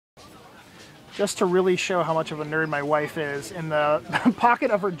just to really show how much of a nerd my wife is, in the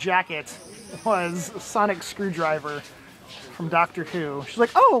pocket of her jacket was a sonic screwdriver from Doctor Who. She's like,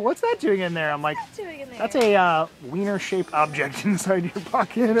 oh, what's that doing in there? I'm like, that's a wiener-shaped object inside your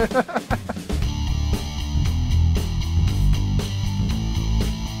pocket.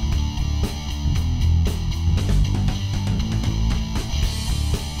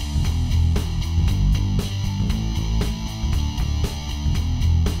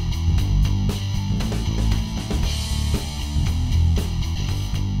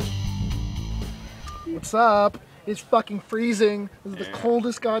 What's up? It's fucking freezing. This is the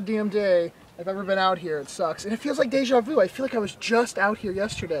coldest goddamn day I've ever been out here. It sucks. And it feels like deja vu. I feel like I was just out here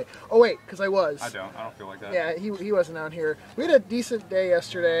yesterday. Oh wait, because I was. I don't feel like that. Yeah, he wasn't out here. We had a decent day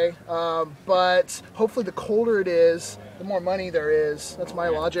yesterday, but hopefully the colder it is, the more money there is. That's my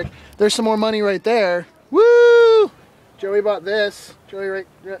logic. There's some more money right there. Woo! Joey bought this. Joey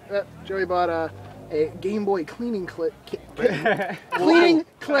bought a Game Boy cleaning clit. Cleaning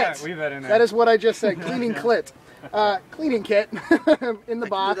clit. Leave that in there. That is what I just said. Cleaning clit. Cleaning kit in the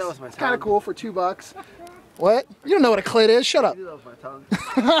box. It's kind of cool for $2. What? You don't know what a clit is. Shut up.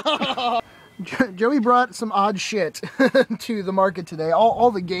 Joey brought some odd shit to the market today.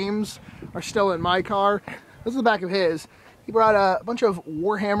 All the games are still in my car. This is the back of his. He brought a bunch of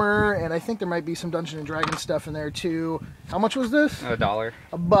Warhammer, and I think there might be some Dungeons and Dragons stuff in there too. How much was this? $1.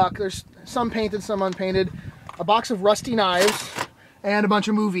 $1. There's some painted, some unpainted. A box of rusty knives, and a bunch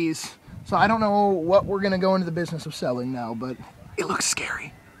of movies. So I don't know what we're gonna go into the business of selling now, but it looks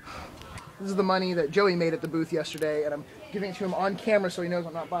scary. This is the money that Joey made at the booth yesterday, and I'm giving it to him on camera so he knows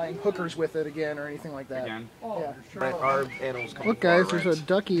I'm not buying hookers with it again or anything like that. Again? Yeah. Our animals come. Look guys, there's a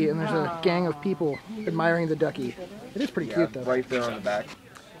ducky and there's a gang of people admiring the ducky. It is pretty cute though. Right there on the back.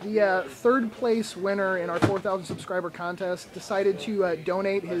 The third place winner in our 4,000 subscriber contest decided to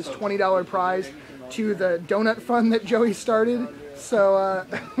donate his $20 prize to the donut fund that Joey started. So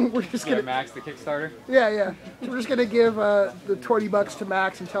we're just gonna Max the Kickstarter. Yeah. So we're just gonna give the $20 to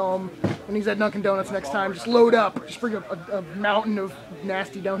Max and tell him when he's at Dunkin' Donuts next time, just load up, just bring a mountain of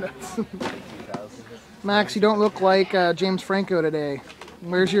nasty donuts. Max, you don't look like James Franco today.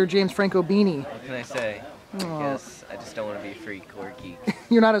 Where's your James Franco beanie? What can I say? I guess I just don't want to be a freak or a geek.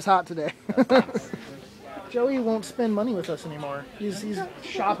 You're not as hot today. Joey won't spend money with us anymore. He's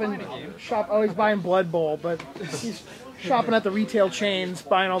shopping. Oh, he's buying Blood Bowl, but he's shopping at the retail chains,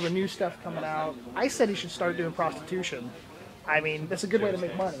 buying all the new stuff coming out. I said he should start doing prostitution. I mean, that's a good way to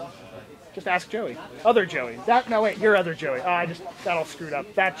make money. Just ask Joey. Other Joey. No, wait, your other Joey. Oh, I just got all screwed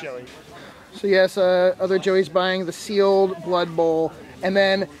up. That Joey. So yes, other Joey's buying the sealed Blood Bowl. And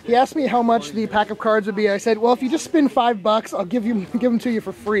then he asked me how much the pack of cards would be. I said, well, if you just spend $5, I'll give them to you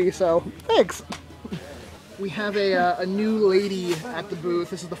for free. So thanks. We have a new lady at the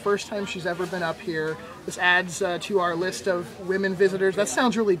booth. This is the first time she's ever been up here. This adds to our list of women visitors. That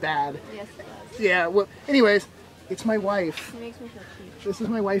sounds really bad. Yes, it does. Yeah, well, anyways, it's my wife. It makes me feel cute. This is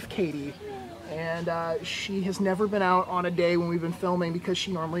my wife, Katie. And she has never been out on a day when we've been filming because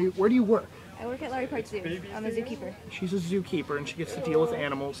she normally... Where do you work? I work at Larry Park Zoo. I'm a zookeeper. She's a zookeeper and she gets to deal with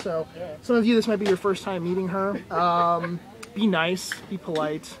animals. So some of you, this might be your first time meeting her. Be nice, be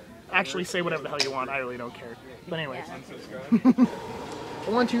polite. Actually say whatever the hell you want. I really don't care. But anyways. Yeah. I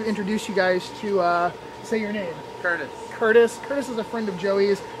want to introduce you guys to, say your name. Curtis. Curtis is a friend of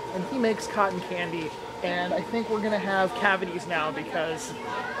Joey's and he makes cotton candy. And I think we're going to have cavities now because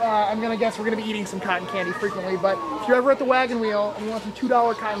I'm going to guess we're going to be eating some cotton candy frequently. But if you're ever at the Wagon Wheel and you want some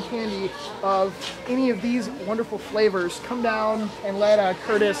 $2 cotton candy of any of these wonderful flavors, come down and let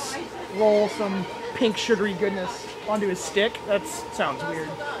Curtis roll some pink sugary goodness onto his stick. That sounds weird,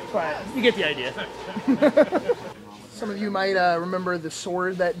 but you get the idea. Some of you might remember the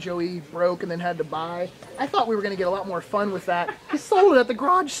sword that Joey broke and then had to buy. I thought we were going to get a lot more fun with that. He sold it at the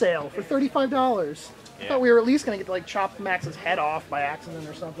garage sale for $35. I thought we were at least going to get to like chop Max's head off by accident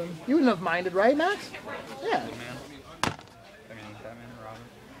or something. You wouldn't have minded, right, Max? Yeah.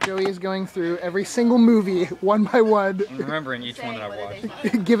 Joey is going through every single movie one by one. I'm remembering each one that I've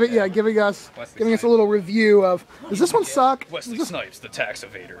watched. giving us a little review of, does this one suck? Wesley Snipes, the tax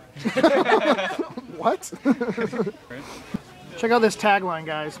evader. What? Check out this tagline,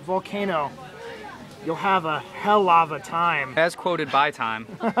 guys. Volcano. You'll have a hell of a time. As quoted by Time.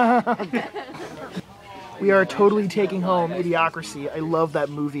 We are totally taking home Idiocracy. I love that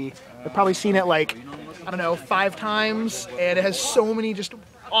movie. I've probably seen it like, I don't know, 5 times, and it has so many just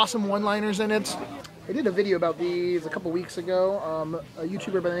awesome one-liners in it. I did a video about these a couple weeks ago. A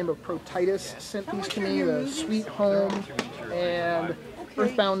YouTuber by the name of Protitus sent these to me, the Sweet Home, and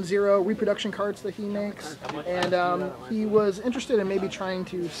Earthbound Zero reproduction carts that he makes, and he was interested in maybe trying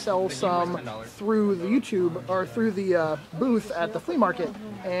to sell some through the YouTube or through the booth at the flea market.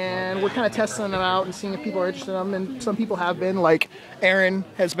 And we're kind of testing them out and seeing if people are interested in them, and some people have been, like Aaron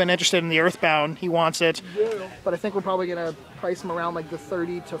has been interested in the Earthbound. He wants it, but I think we're probably going to price them around like the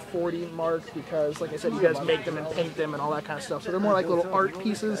 30 to 40 mark because, like I said, you guys make them and paint them and all that kind of stuff. So they're more like little art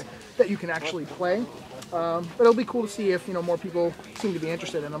pieces that you can actually play. But it'll be cool to see if, you know, more people seem to be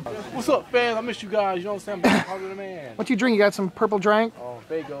interested in them. What's up, fam? I miss you guys. You know what I'm saying? I'm part of the man. What you drink? You got some purple drink? Oh,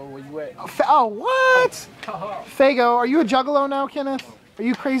 Fago, where you at? Oh, what? Fago, are you a juggalo now, Kenneth? Are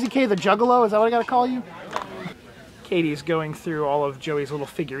you Crazy K the Juggalo? Is that what I gotta call you? Katie's going through all of Joey's little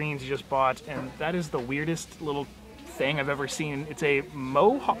figurines he just bought, and that is the weirdest little thing I've ever seen. It's a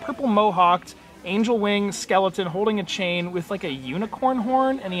purple mohawked angel wing skeleton holding a chain with like a unicorn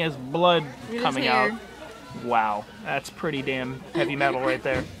horn, and he has blood coming out. Wow, that's pretty damn heavy metal right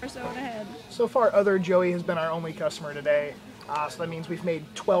there. So far, other Joey has been our only customer today, so that means we've made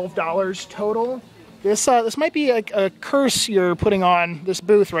 $12 total. This might be like a curse you're putting on this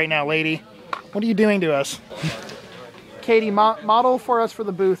booth right now, lady. What are you doing to us? Katie, model for us for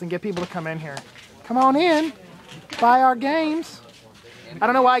the booth and get people to come in here. Come on in, buy our games. I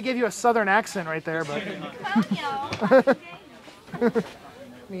don't know why I gave you a southern accent right there, but...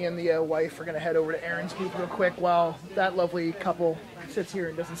 Me and the wife are going to head over to Aaron's booth real quick while that lovely couple sits here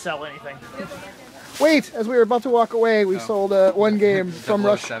and doesn't sell anything. Wait, as we were about to walk away, we sold one game from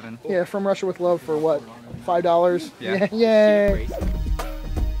Russia. Yeah, From Russia with Love for what? $5? Yeah. Yay!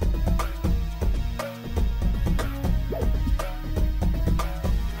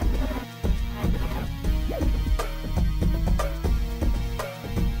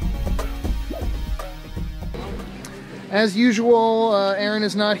 As usual, Aaron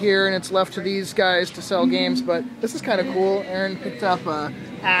is not here, and it's left to these guys to sell games, but this is kind of cool. Aaron picked up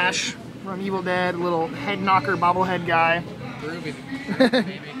Ash from Evil Dead, a little head knocker bobblehead guy. Groovy.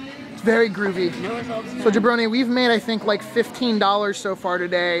 It's very groovy. So Jabroni, we've made, I think, like $15 so far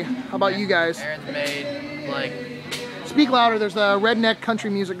today. How about you guys? Aaron's made, like... Speak louder, there's redneck country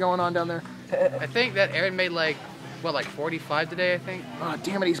music going on down there. I think that Aaron made, like, what, like 45 today, I think? Oh,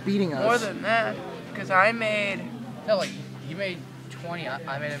 damn it, he's beating us. More than that, because I made... No, like, you made 20,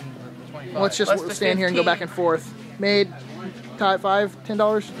 I made him 25. Let's just stand here and go back and forth. Made $5,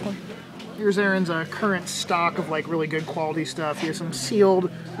 $10? Here's Aaron's current stock of like really good quality stuff. He has some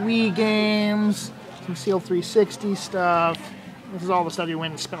sealed Wii games, some sealed 360 stuff. This is all the stuff he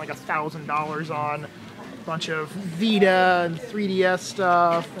went and spent like $1,000 on. A bunch of Vita and 3DS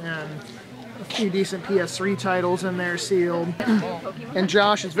stuff and a few decent PS3 titles in there sealed. And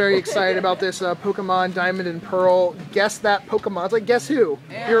Josh is very excited about this Pokemon Diamond and Pearl. Guess that Pokemon. It's like, guess who?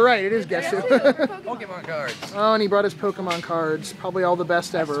 Yeah. You're right, it is Guess Who. Pokemon cards. Oh, and he brought his Pokemon cards. Probably all the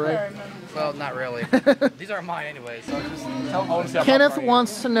best ever, right? Well, not really. These aren't mine anyway, so just Kenneth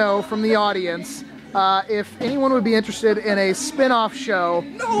wants to know from the audience if anyone would be interested in a spin-off show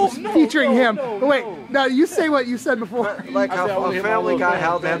featuring him. Wait, now you say what you said before. Like how Family Guy,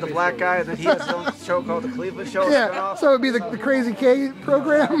 how they had the black guy, and then he has his own show called The Cleveland Show. Yeah, so it would be the Crazy K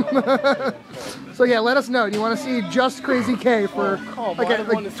program. So yeah, let us know. Do you want to see just Crazy K for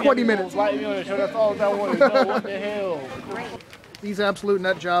like 20 minutes? Light me on the show. That's all I want to know. What the hell? These absolute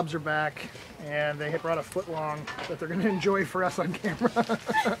nut jobs are back, and they brought a foot long that they're going to enjoy for us on camera.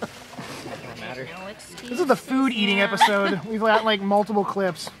 This is the food eating episode. We've got like multiple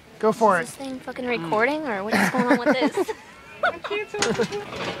clips. Go for it. Is this thing fucking recording, or what's going on with this?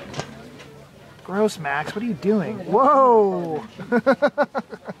 Gross, Max. What are you doing? Whoa!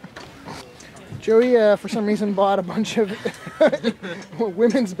 Joey, for some reason, bought a bunch of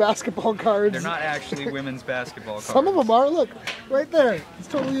women's basketball cards. They're not actually women's basketball cards. Some of them are. Look, right there. It's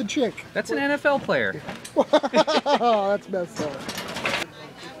totally a chick. That's an NFL player. Oh, that's messed up.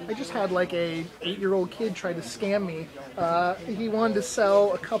 I just had like a 8-year-old kid try to scam me. He wanted to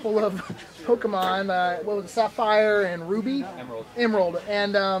sell a couple of Pokemon, what was it, Sapphire and Ruby? Emerald.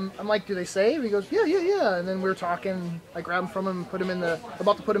 And I'm like, do they save? He goes, yeah. And then we were talking, I grabbed them from him and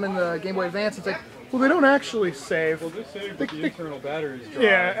about to put them in the Game Boy Advance. It's like, well, they don't actually save. Well, just save, but the internal batteries dry.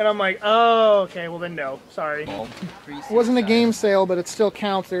 Yeah, and I'm like, oh, okay, well then no, sorry. It wasn't a game sale, but it still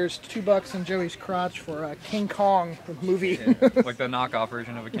counts. There's $2 in Joey's crotch for King Kong, the movie. Yeah, like the knockoff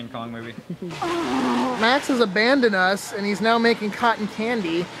version of a King Kong movie. Max has abandoned us, and he's now making cotton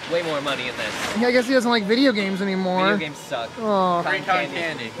candy. way more money in this. I guess he doesn't like video games anymore. Video games suck. Oh. Cotton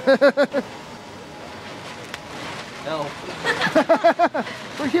candy. No.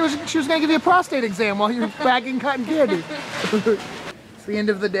 She was going to give you a prostate exam while you were bagging cotton candy. It's the end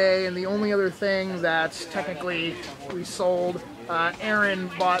of the day, and the only other thing that technically we sold Aaron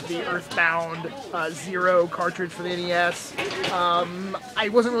bought the Earthbound Zero cartridge for the NES. I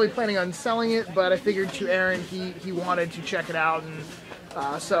wasn't really planning on selling it, but I figured to Aaron he wanted to check it out,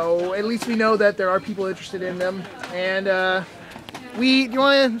 and so at least we know that there are people interested in them. And do you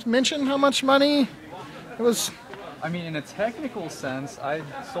want to mention how much money it was? I mean, in a technical sense, I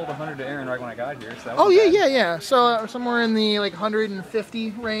sold 100 to Aaron right when I got here. So that Oh wasn't yeah, bad. yeah. So somewhere in the like 150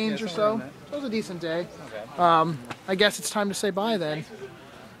 range Yeah, or somewhere in so. that. So it was a decent day. Not bad. I guess it's time to say bye then.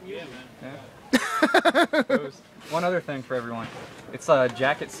 One other thing for everyone. It's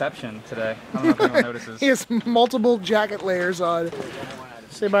jacketception today. I don't know if anyone notices. He has multiple jacket layers on.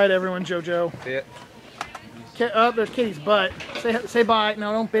 Say bye to everyone, JoJo. See it? Oh, there's Kitty's butt. Say bye.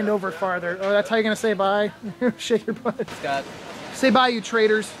 No, don't bend over farther. Oh, that's how you're gonna say bye? Shake your butt. Scott. Say bye, you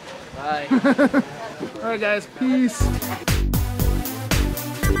traitors. Bye. All right, guys. Peace.